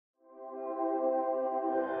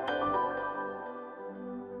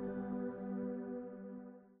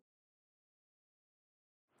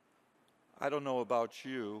I don't know about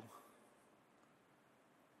you,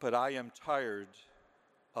 but I am tired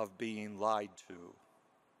of being lied to.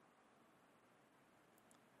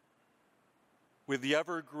 With the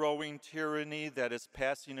ever-growing tyranny that is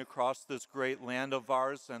passing across this great land of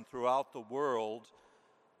ours and throughout the world,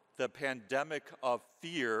 the pandemic of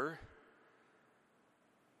fear,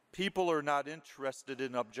 people are not interested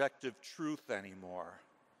in objective truth anymore.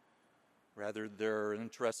 Rather, they're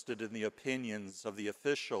interested in the opinions of the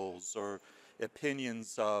officials or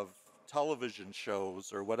opinions of television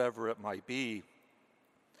shows or whatever it might be,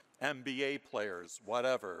 NBA players,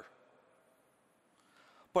 whatever.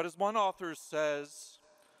 But as one author says,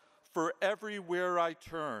 for everywhere I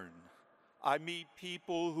turn, I meet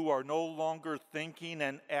people who are no longer thinking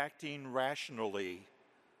and acting rationally,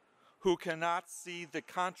 who cannot see the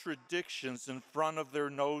contradictions in front of their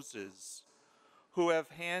noses, who have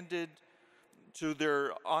handed to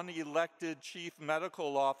their unelected chief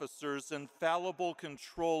medical officers infallible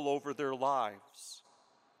control over their lives.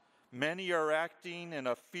 Many are acting in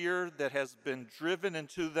a fear that has been driven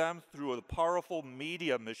into them through a powerful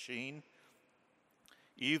media machine,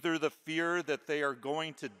 either the fear that they are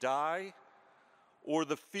going to die or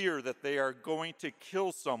the fear that they are going to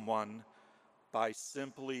kill someone by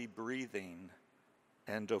simply breathing.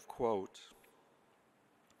 End of quote.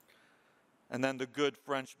 And then the good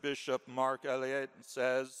French bishop Marc Eliot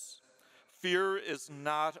says, fear is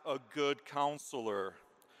not a good counselor.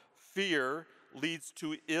 Fear leads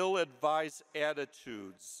to ill-advised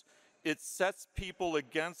attitudes. It sets people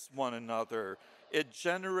against one another. It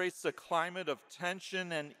generates a climate of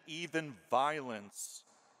tension and even violence.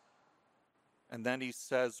 And then he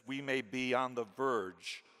says, we may be on the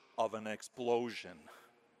verge of an explosion.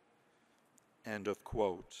 End of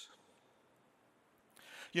quote.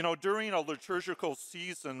 You know, during a liturgical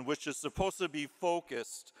season, which is supposed to be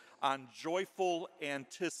focused on joyful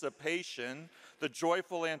anticipation, the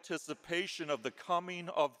joyful anticipation of the coming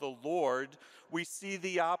of the Lord, we see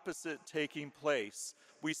the opposite taking place.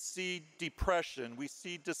 We see depression, we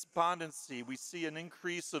see despondency, we see an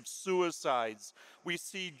increase of suicides, we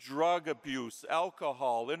see drug abuse,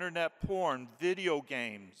 alcohol, internet porn, video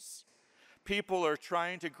games. People are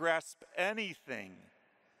trying to grasp anything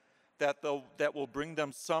that will bring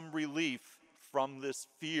them some relief from this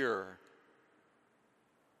fear.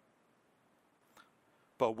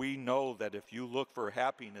 But we know that if you look for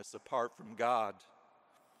happiness apart from God,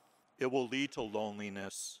 it will lead to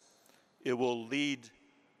loneliness. It will lead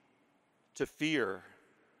to fear,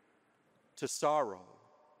 to sorrow.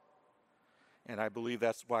 And I believe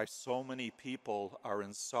that's why so many people are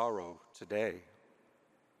in sorrow today.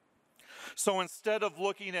 So instead of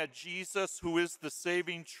looking at Jesus, who is the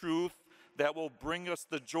saving truth that will bring us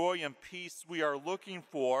the joy and peace we are looking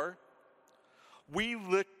for, we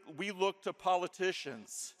look to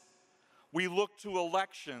politicians, we look to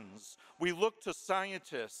elections, we look to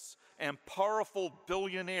scientists and powerful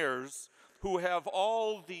billionaires who have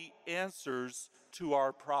all the answers to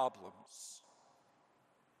our problems.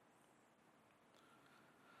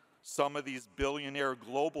 Some of these billionaire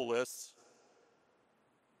globalists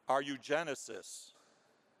are eugenicists.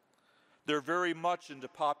 They're very much into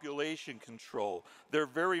population control. They're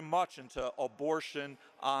very much into abortion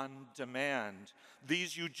on demand.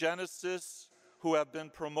 These eugenicists who have been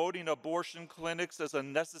promoting abortion clinics as a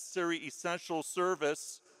necessary, essential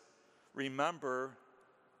service, remember,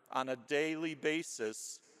 on a daily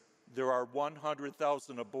basis, there are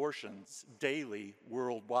 100,000 abortions daily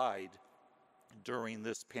worldwide during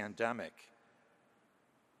this pandemic.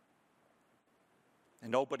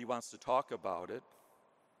 And nobody wants to talk about it,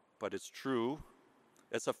 but it's true,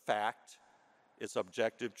 it's a fact, it's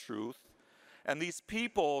objective truth. And these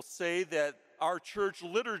people say that our church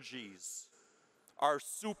liturgies are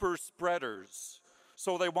super spreaders.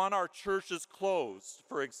 So they want our churches closed.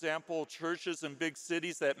 For example, churches in big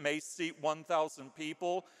cities that may seat 1,000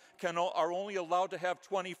 people are only allowed to have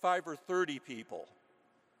 25 or 30 people.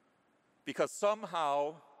 Because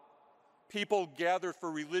somehow people gather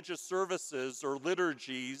for religious services or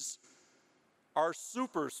liturgies are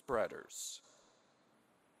super spreaders.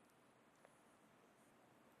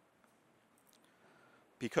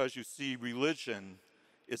 Because you see, religion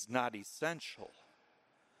is not essential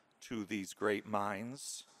to these great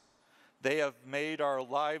minds. They have made our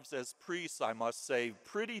lives as priests, I must say,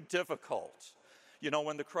 pretty difficult. You know,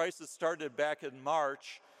 when the crisis started back in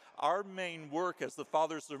March, our main work as the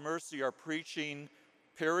Fathers of Mercy are preaching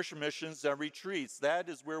parish missions and retreats. That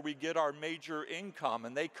is where we get our major income,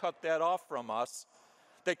 and they cut that off from us.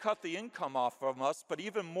 They cut the income off from us, but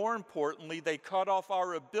even more importantly, they cut off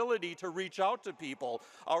our ability to reach out to people,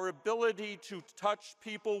 our ability to touch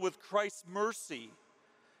people with Christ's mercy,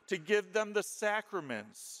 to give them the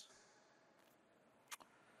sacraments.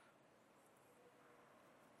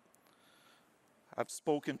 I've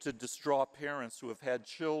spoken to distraught parents who have had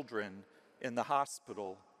children in the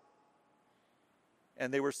hospital,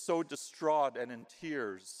 and they were so distraught and in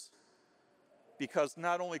tears because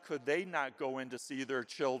not only could they not go in to see their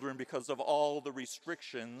children because of all the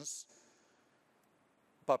restrictions,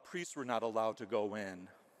 but priests were not allowed to go in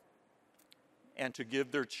and to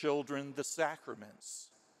give their children the sacraments,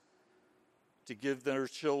 to give their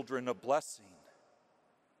children a blessing.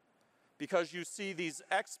 Because you see, these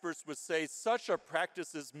experts would say such a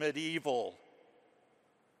practice is medieval.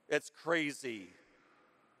 It's crazy.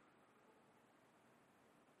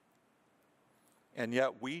 And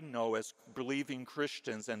yet we know as believing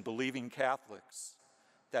Christians and believing Catholics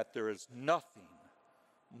that there is nothing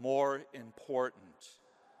more important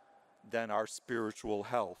than our spiritual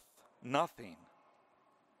health. Nothing.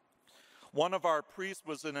 One of our priests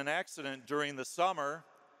was in an accident during the summer,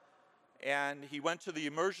 and he went to the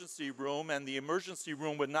emergency room, and the emergency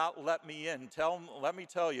room would not let me in. Let me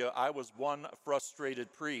tell you, I was one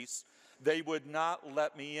frustrated priest. They would not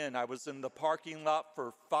let me in. I was in the parking lot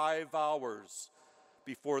for 5 hours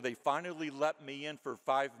before they finally let me in for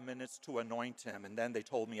 5 minutes to anoint him, and then they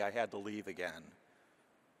told me I had to leave again.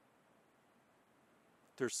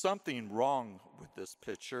 There's something wrong with this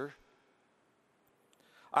picture.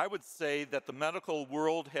 I would say that the medical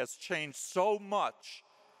world has changed so much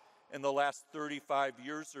in the last 35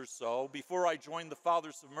 years or so. Before I joined the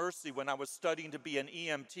Fathers of Mercy, when I was studying to be an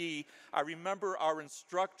EMT, I remember our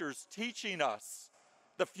instructors teaching us,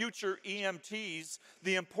 the future EMTs,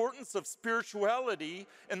 the importance of spirituality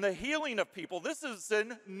and the healing of people. This is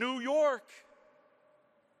in New York.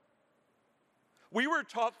 We were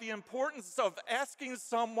taught the importance of asking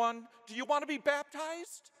someone, do you want to be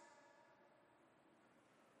baptized?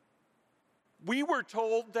 We were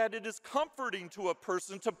told that it is comforting to a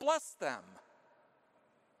person to bless them.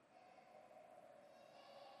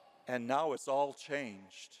 And now it's all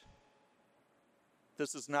changed.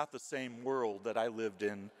 This is not the same world that I lived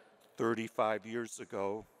in 35 years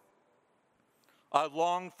ago. I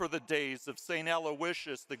long for the days of St.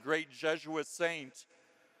 Aloysius, the great Jesuit saint,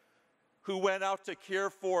 who went out to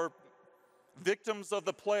care for victims of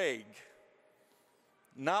the plague,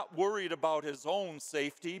 not worried about his own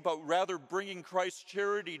safety, but rather bringing Christ's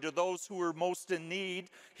charity to those who were most in need.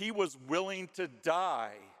 He was willing to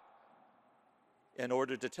die in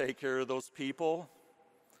order to take care of those people,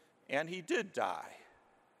 and he did die,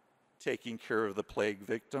 taking care of the plague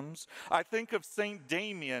victims. I think of St.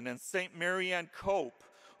 Damien and St. Marianne Cope,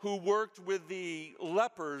 who worked with the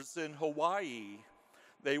lepers in Hawaii.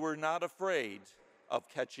 They were not afraid of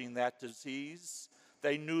catching that disease.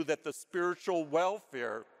 They knew that the spiritual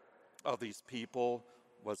welfare of these people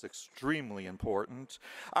was extremely important.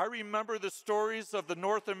 I remember the stories of the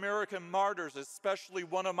North American martyrs, especially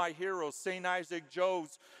one of my heroes, St. Isaac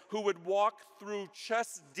Jogues, who would walk through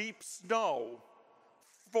chest-deep snow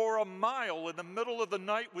for a mile in the middle of the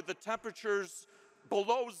night with the temperatures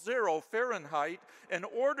below 0 Fahrenheit in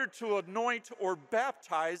order to anoint or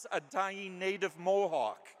baptize a dying native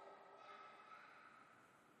Mohawk.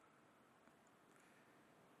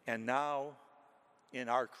 And now, in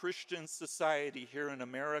our Christian society here in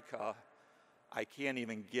America, I can't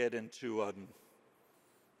even get into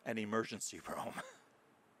an emergency room.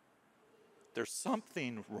 There's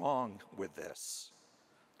something wrong with this.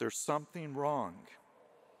 There's something wrong.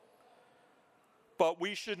 But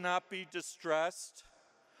we should not be distressed.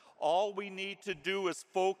 All we need to do is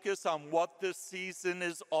focus on what this season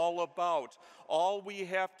is all about. All we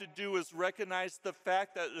have to do is recognize the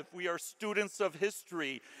fact that if we are students of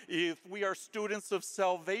history, if we are students of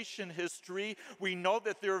salvation history, we know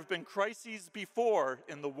that there have been crises before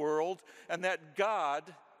in the world and that God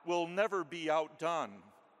will never be outdone.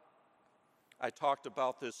 I talked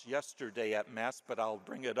about this yesterday at Mass, but I'll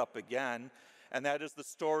bring it up again, and that is the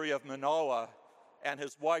story of Manoah and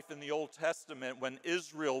his wife in the Old Testament when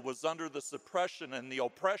Israel was under the suppression and the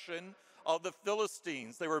oppression of the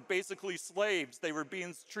Philistines. They were basically slaves. They were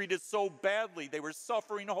being treated so badly. They were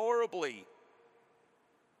suffering horribly.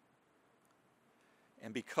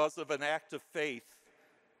 And because of an act of faith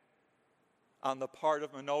on the part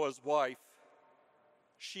of Manoah's wife,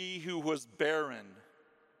 she who was barren,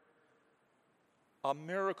 a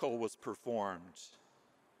miracle was performed.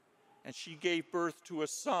 And she gave birth to a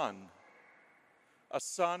son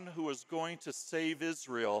who was going to save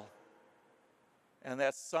Israel. And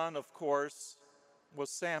that son, of course,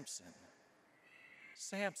 was Samson.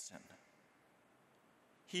 Samson.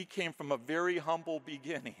 He came from a very humble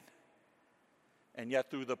beginning. And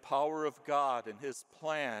yet through the power of God and his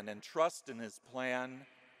plan and trust in his plan,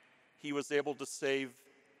 he was able to save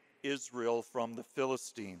Israel from the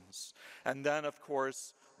Philistines. And then, of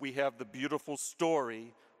course, we have the beautiful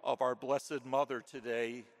story of our Blessed Mother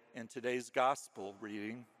today in today's gospel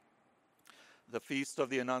reading. The Feast of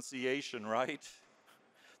the Annunciation, right?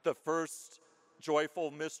 The first joyful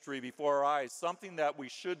mystery before our eyes, something that we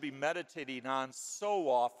should be meditating on so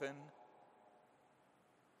often,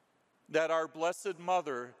 that our Blessed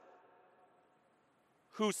Mother,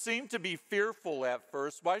 who seemed to be fearful at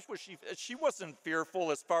first, why was she wasn't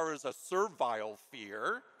fearful as far as a servile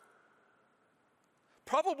fear.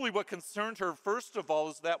 Probably what concerned her first of all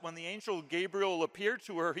is that when the angel Gabriel appeared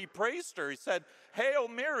to her, he praised her. He said, "Hail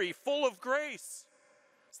Mary, full of grace."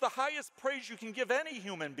 It's the highest praise you can give any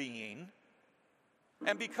human being.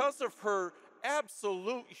 And because of her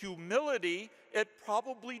absolute humility, it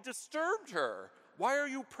probably disturbed her. Why are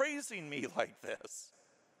you praising me like this?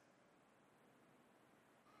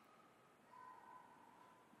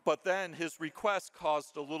 But then his request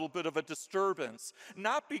caused a little bit of a disturbance,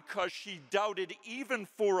 not because she doubted even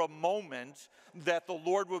for a moment that the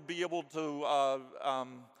Lord would be able to,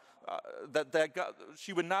 that God,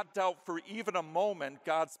 she would not doubt for even a moment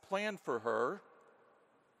God's plan for her.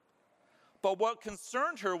 But what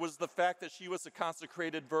concerned her was the fact that she was a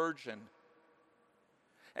consecrated virgin.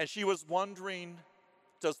 And she was wondering,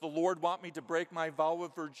 does the Lord want me to break my vow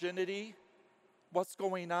of virginity? What's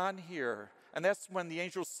going on here? And that's when the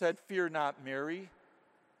angel said, "Fear not, Mary.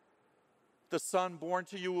 The son born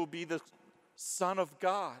to you will be the Son of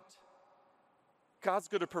God." God's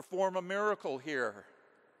going to perform a miracle here.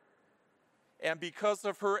 And because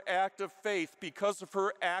of her act of faith, because of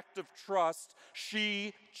her act of trust,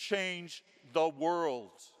 she changed the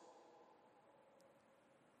world.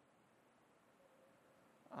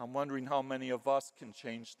 I'm wondering how many of us can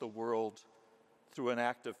change the world through an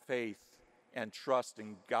act of faith and trust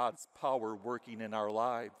in God's power working in our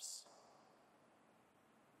lives.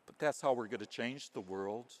 But that's how we're going to change the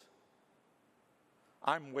world.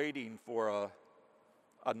 I'm waiting for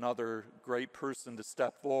another great person to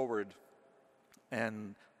step forward,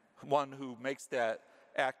 and one who makes that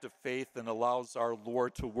act of faith and allows our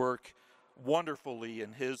Lord to work wonderfully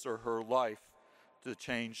in his or her life to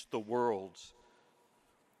change the world.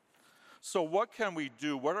 So what can we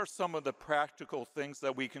do? What are some of the practical things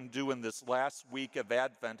that we can do in this last week of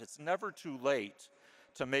Advent? It's never too late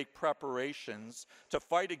to make preparations to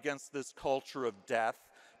fight against this culture of death,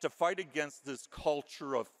 to fight against this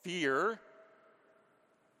culture of fear.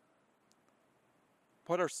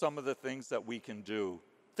 What are some of the things that we can do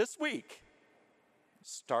this week,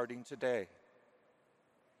 starting today?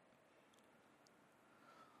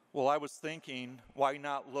 Well, I was thinking, why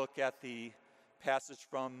not look at the passage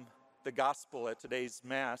from the gospel at today's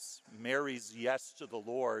Mass, Mary's yes to the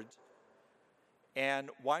Lord, and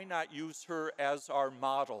why not use her as our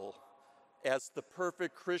model, as the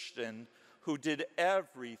perfect Christian who did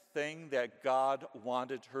everything that God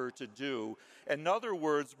wanted her to do? In other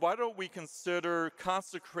words, why don't we consider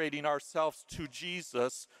consecrating ourselves to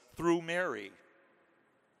Jesus through Mary?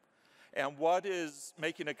 And what is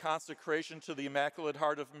making a consecration to the Immaculate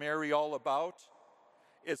Heart of Mary all about?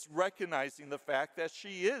 It's recognizing the fact that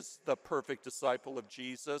she is the perfect disciple of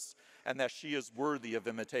Jesus and that she is worthy of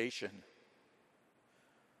imitation.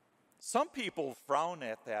 Some people frown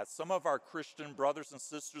at that. Some of our Christian brothers and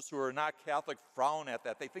sisters who are not Catholic frown at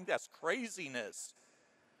that. They think that's craziness,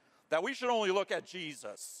 that we should only look at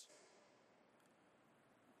Jesus.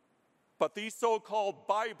 But these so-called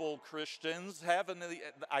Bible Christians haven't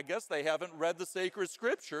read the sacred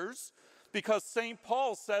scriptures, because St.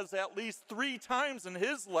 Paul says at least 3 times in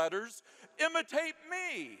his letters, imitate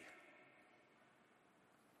me.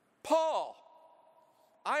 Paul,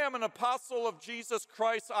 I am an apostle of Jesus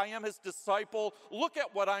Christ. I am his disciple. Look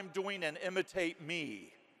at what I'm doing and imitate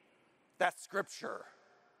me. That's scripture.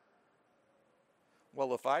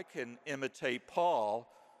 Well, if I can imitate Paul,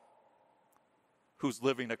 who's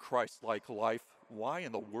living a Christ-like life, why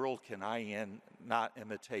in the world can I not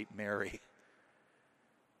imitate Mary?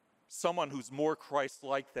 Someone who's more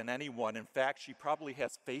Christ-like than anyone. In fact, she probably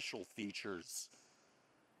has facial features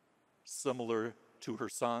similar to her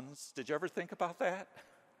sons. Did you ever think about that?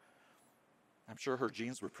 I'm sure her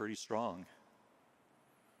genes were pretty strong.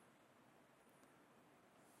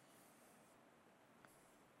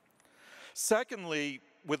 Secondly,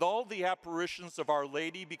 with all the apparitions of Our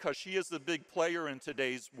Lady, because she is the big player in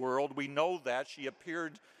today's world, we know that she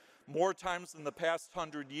appeared more times in the past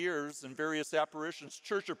 100 years in various apparitions,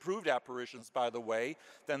 church-approved apparitions, by the way,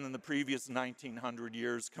 than in the previous 1900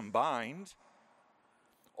 years combined.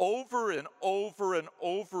 Over and over and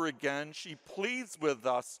over again, she pleads with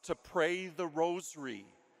us to pray the rosary.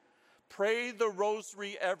 Pray the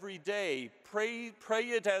rosary every day. Pray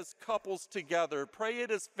it as couples together. Pray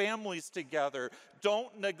it as families together.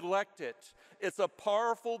 Don't neglect it. It's a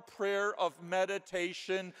powerful prayer of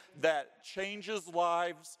meditation that changes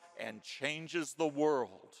lives and changes the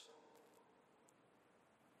world.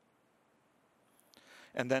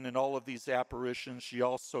 And then in all of these apparitions, she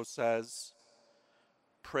also says,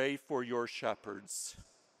 pray for your shepherds.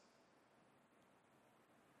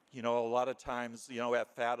 You know, a lot of times,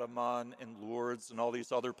 at Fatima and Lourdes and all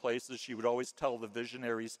these other places, she would always tell the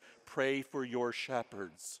visionaries, pray for your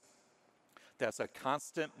shepherds. That's a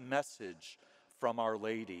constant message from Our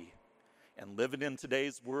Lady. And living in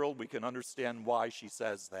today's world, we can understand why she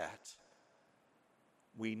says that.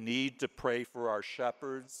 We need to pray for our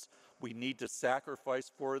shepherds. We need to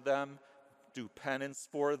sacrifice for them, do penance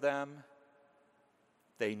for them.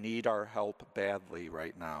 They need our help badly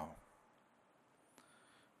right now.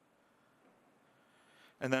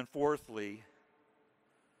 And then fourthly,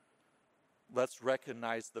 let's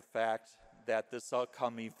recognize the fact that this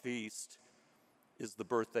upcoming feast is the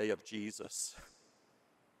birthday of Jesus.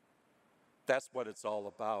 That's what it's all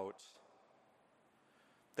about.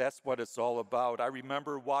 That's what it's all about. I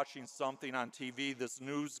remember watching something on TV. This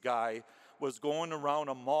news guy was going around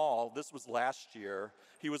a mall. This was last year.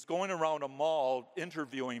 He was going around a mall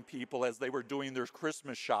interviewing people as they were doing their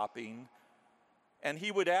Christmas shopping. And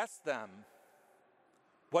he would ask them,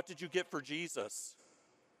 what did you get for Jesus?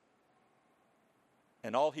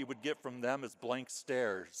 And all he would get from them is blank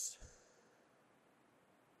stares.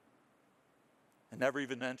 It never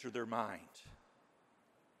even entered their mind.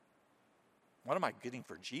 What am I getting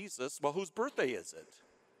for Jesus? Well, whose birthday is it?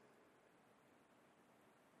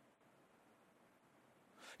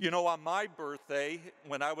 On my birthday,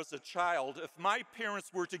 when I was a child, if my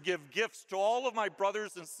parents were to give gifts to all of my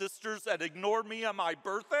brothers and sisters and ignore me on my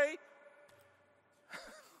birthday,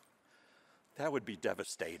 that would be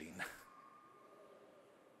devastating.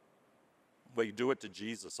 But you do it to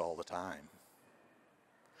Jesus all the time.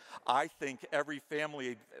 I think every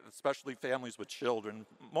family, especially families with children,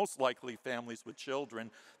 most likely families with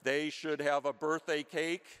children, they should have a birthday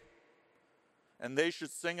cake and they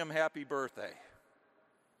should sing them happy birthday.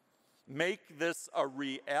 Make this a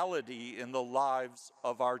reality in the lives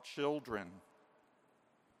of our children.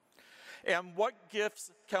 And what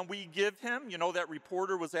gifts can we give him? That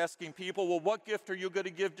reporter was asking people, well, what gift are you going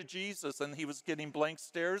to give to Jesus? And he was getting blank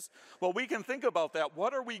stares. Well, we can think about that.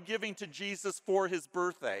 What are we giving to Jesus for his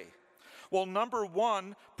birthday? Well, number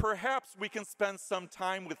one, perhaps we can spend some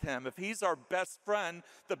time with him. If he's our best friend,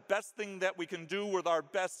 the best thing that we can do with our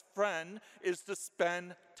best friend is to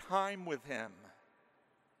spend time with him.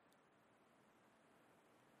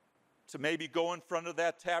 To maybe go in front of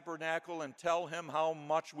that tabernacle and tell him how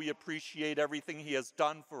much we appreciate everything he has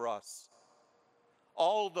done for us.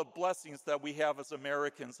 All the blessings that we have as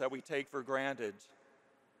Americans that we take for granted.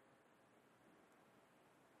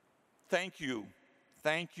 Thank you,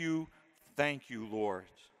 thank you, thank you, Lord.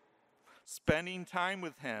 Spending time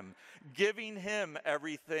with him, giving him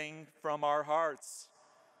everything from our hearts,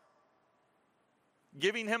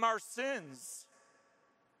 giving him our sins,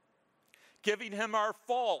 giving him our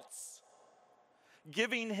faults,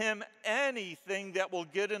 giving him anything that will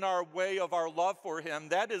get in our way of our love for him.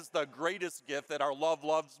 That is the greatest gift that our Lord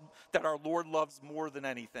loves more than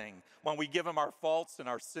anything, when we give him our faults and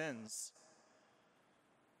our sins.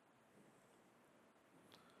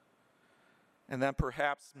 And then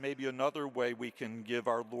perhaps maybe another way we can give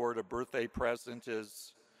our Lord a birthday present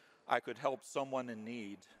is, I could help someone in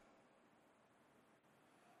need.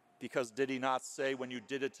 Because did he not say, when you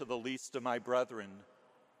did it to the least of my brethren,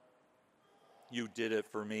 you did it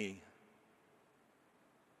for me?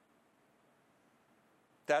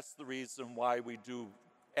 That's the reason why we do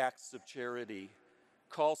acts of charity.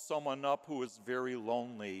 Call someone up who is very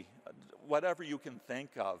lonely, whatever you can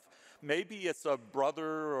think of. Maybe it's a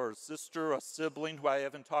brother or sister, a sibling who I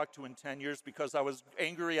haven't talked to in 10 years because I was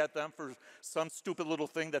angry at them for some stupid little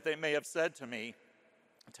thing that they may have said to me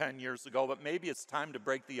 10 years ago, but maybe it's time to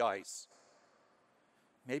break the ice.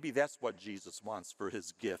 Maybe that's what Jesus wants for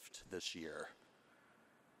his gift this year.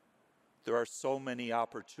 There are so many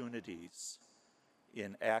opportunities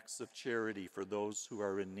in acts of charity for those who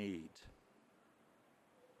are in need.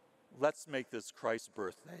 Let's make this Christ's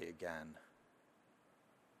birthday again.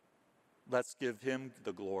 Let's give him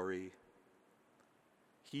the glory.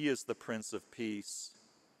 He is the Prince of Peace,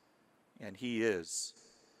 and he is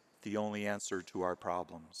the only answer to our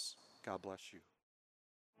problems. God bless you.